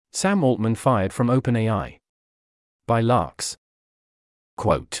Sam Altman fired from OpenAI. By Larks.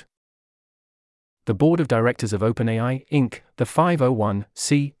 Quote. The board of directors of OpenAI, Inc., the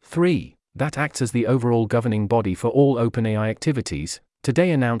 501(c)(3), that acts as the overall governing body for all OpenAI activities, today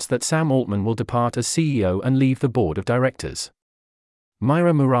announced that Sam Altman will depart as CEO and leave the board of directors.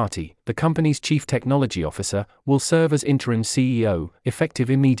 Myra Murati, the company's chief technology officer, will serve as interim CEO, effective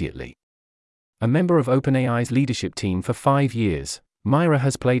immediately. A member of OpenAI's leadership team for 5 years, Myra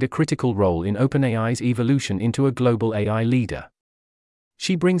has played a critical role in OpenAI's evolution into a global AI leader.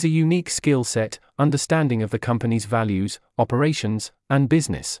 She brings a unique skill set, understanding of the company's values, operations, and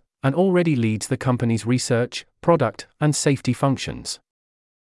business, and already leads the company's research, product, and safety functions.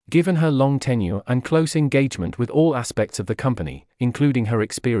 Given her long tenure and close engagement with all aspects of the company, including her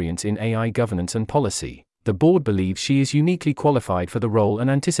experience in AI governance and policy, the board believes she is uniquely qualified for the role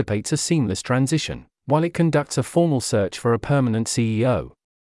and anticipates a seamless transition, while it conducts a formal search for a permanent CEO.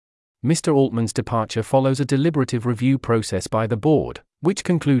 Mr. Altman's departure follows a deliberative review process by the board, which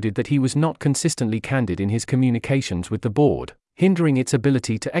concluded that he was not consistently candid in his communications with the board, hindering its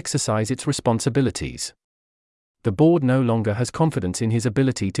ability to exercise its responsibilities. The board no longer has confidence in his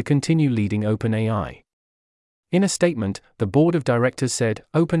ability to continue leading OpenAI. In a statement, the board of directors said,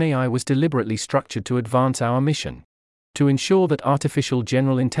 "OpenAI was deliberately structured to advance our mission, to ensure that artificial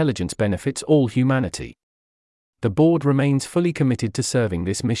general intelligence benefits all humanity. The board remains fully committed to serving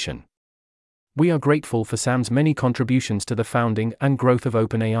this mission. We are grateful for Sam's many contributions to the founding and growth of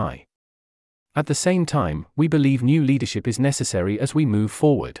OpenAI. At the same time, we believe new leadership is necessary as we move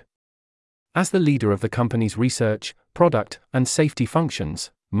forward." As the leader of the company's research, product, and safety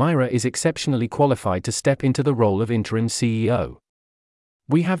functions, Myra is exceptionally qualified to step into the role of interim CEO.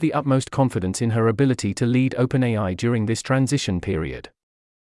 We have the utmost confidence in her ability to lead OpenAI during this transition period.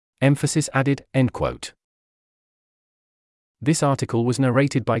 Emphasis added, end quote. This article was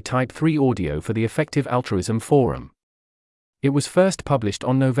narrated by Type 3 Audio for the Effective Altruism Forum. It was first published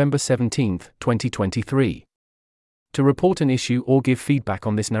on November 17, 2023. To report an issue or give feedback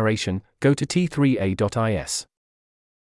on this narration, go to t3a.is.